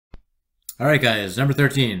All right, guys, number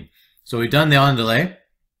 13. So we've done the on delay,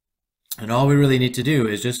 and all we really need to do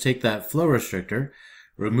is just take that flow restrictor,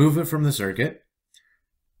 remove it from the circuit,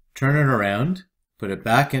 turn it around, put it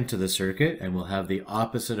back into the circuit, and we'll have the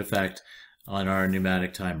opposite effect on our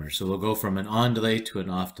pneumatic timer. So we'll go from an on delay to an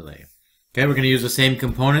off delay. Okay, we're going to use the same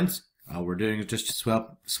components. All we're doing is just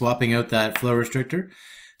swapping out that flow restrictor.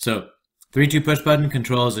 So 3-2 push button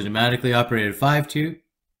controls a pneumatically operated 5-2,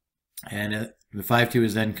 and the 5-2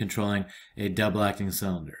 is then controlling a double acting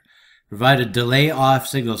cylinder. Provide a delay off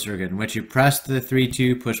signal circuit in which you press the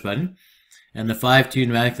 3-2 push button and the 5-2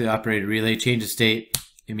 pneumatically operated relay changes state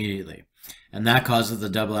immediately. And that causes the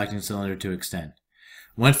double acting cylinder to extend.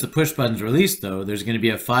 Once the push button is released though, there's going to be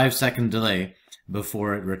a 5-second delay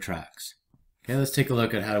before it retracts. Okay, let's take a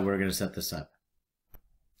look at how we're going to set this up.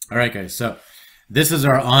 Alright guys, so this is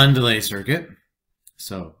our on delay circuit.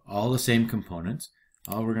 So all the same components.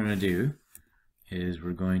 All we're going to do is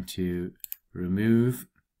we're going to remove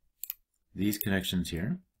these connections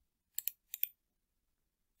here.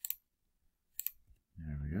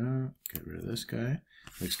 There we go. Get rid of this guy.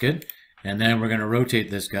 Looks good. And then we're going to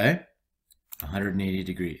rotate this guy 180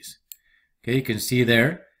 degrees. Okay, you can see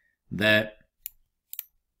there that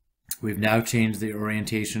we've now changed the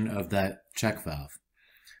orientation of that check valve.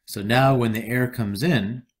 So now when the air comes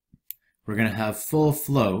in, we're going to have full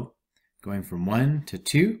flow going from 1 to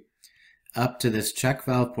 2 up to this check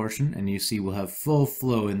valve portion, and you see we'll have full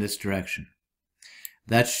flow in this direction.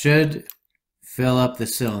 That should fill up the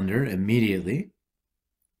cylinder immediately,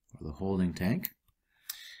 or the holding tank,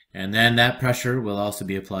 and then that pressure will also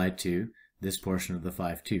be applied to this portion of the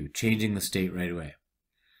 5-2, changing the state right away.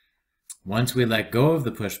 Once we let go of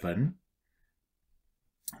the push button,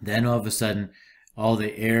 then all of a sudden all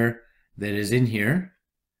the air that is in here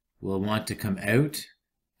will want to come out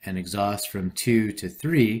and exhaust from 2 to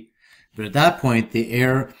 3. But at that point, the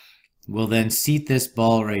air will then seat this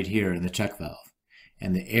ball right here in the check valve.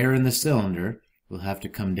 And the air in the cylinder will have to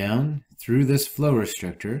come down through this flow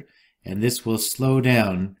restrictor, and this will slow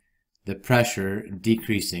down the pressure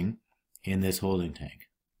decreasing in this holding tank.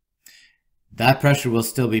 That pressure will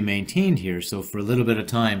still be maintained here, so for a little bit of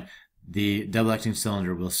time, the double acting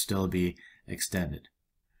cylinder will still be extended.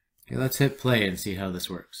 Okay, let's hit play and see how this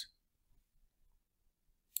works.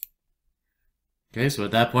 Okay, so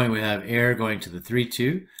at that point we have air going to the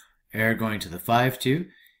 3-2, air going to the 5-2.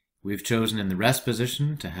 We've chosen in the rest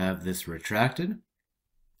position to have this retracted.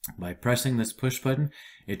 By pressing this push button,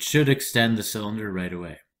 it should extend the cylinder right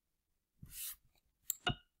away.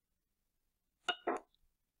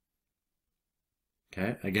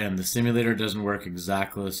 Okay, again, the simulator doesn't work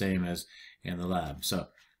exactly the same as in the lab. So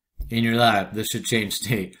in your lab, this should change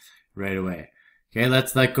state right away. Okay,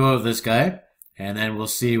 let's let go of this guy, and then we'll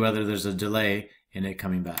see whether there's a delay in it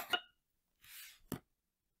coming back.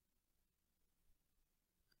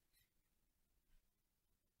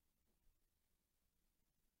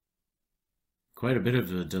 Quite a bit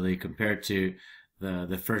of a delay compared to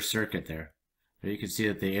the first circuit there. You can see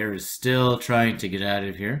that the air is still trying to get out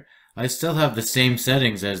of here. I still have the same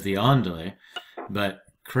settings as the on delay, but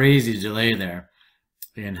crazy delay there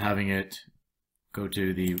in having it go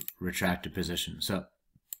to the retracted position. So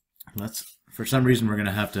for some reason we're going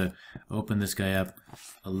to have to open this guy up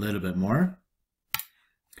a little bit more.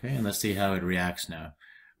 Okay, and let's see how it reacts now.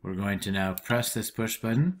 We're going to now press this push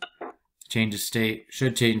button, change the state,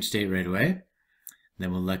 should change state right away.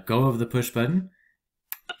 Then we'll let go of the push button,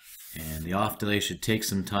 and the off delay should take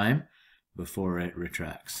some time before it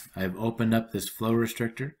retracts. I've opened up this flow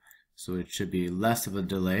restrictor, so it should be less of a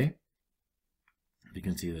delay. You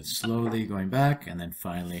can see that slowly going back, and then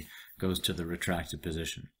finally goes to the retracted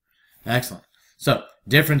position. Excellent. So,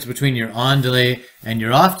 difference between your on delay and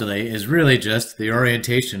your off delay is really just the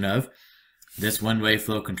orientation of this one-way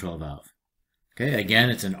flow control valve. Okay, again,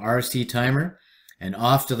 it's an RC timer. An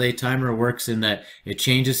off delay timer works in that it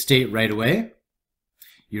changes state right away.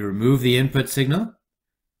 You remove the input signal,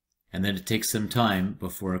 and then it takes some time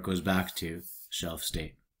before it goes back to shelf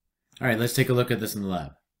state. All right, let's take a look at this in the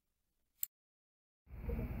lab.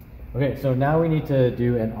 Okay, so now we need to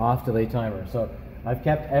do an off delay timer. So I've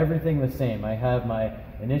kept everything the same. I have my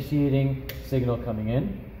initiating signal coming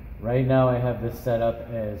in. Right now I have this set up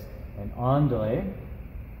as an on delay,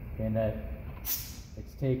 in that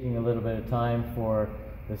it's taking a little bit of time for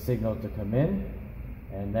the signal to come in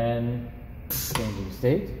and then changing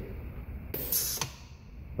state.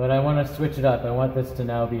 But I want to switch it up. I want this to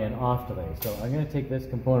now be an off delay. So I'm going to take this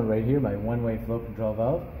component right here, my one-way flow control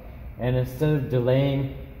valve, and instead of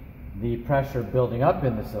delaying the pressure building up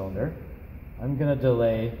in the cylinder, I'm going to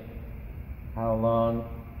delay how long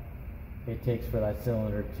it takes for that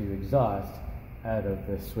cylinder to exhaust out of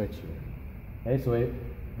the switch here. Okay, so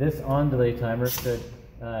this on delay timer should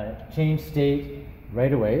change state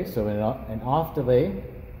right away. So an off delay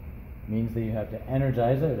means that you have to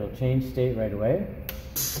energize it. It'll change state right away.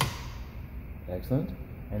 Excellent.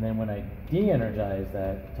 And then when I de-energize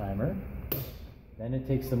that timer, then it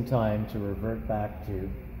takes some time to revert back to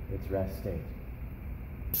its rest state.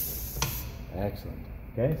 Excellent.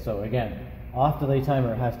 Okay, so again, off delay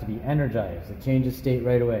timer has to be energized. It changes state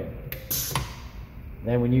right away.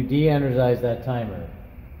 Then when you de-energize that timer,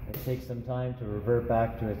 it takes some time to revert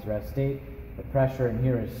back to its rest state. The pressure in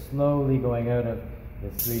here is slowly going out of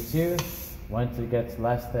this 3-2. Once it gets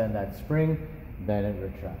less than that spring, then it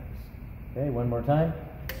retracts. Okay, one more time.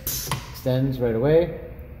 Extends right away,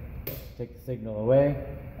 take the signal away,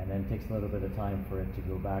 and then takes a little bit of time for it to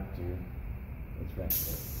go back to its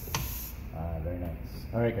rest state. Very nice.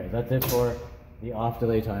 All right, guys, that's it for the off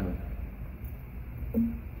delay timer.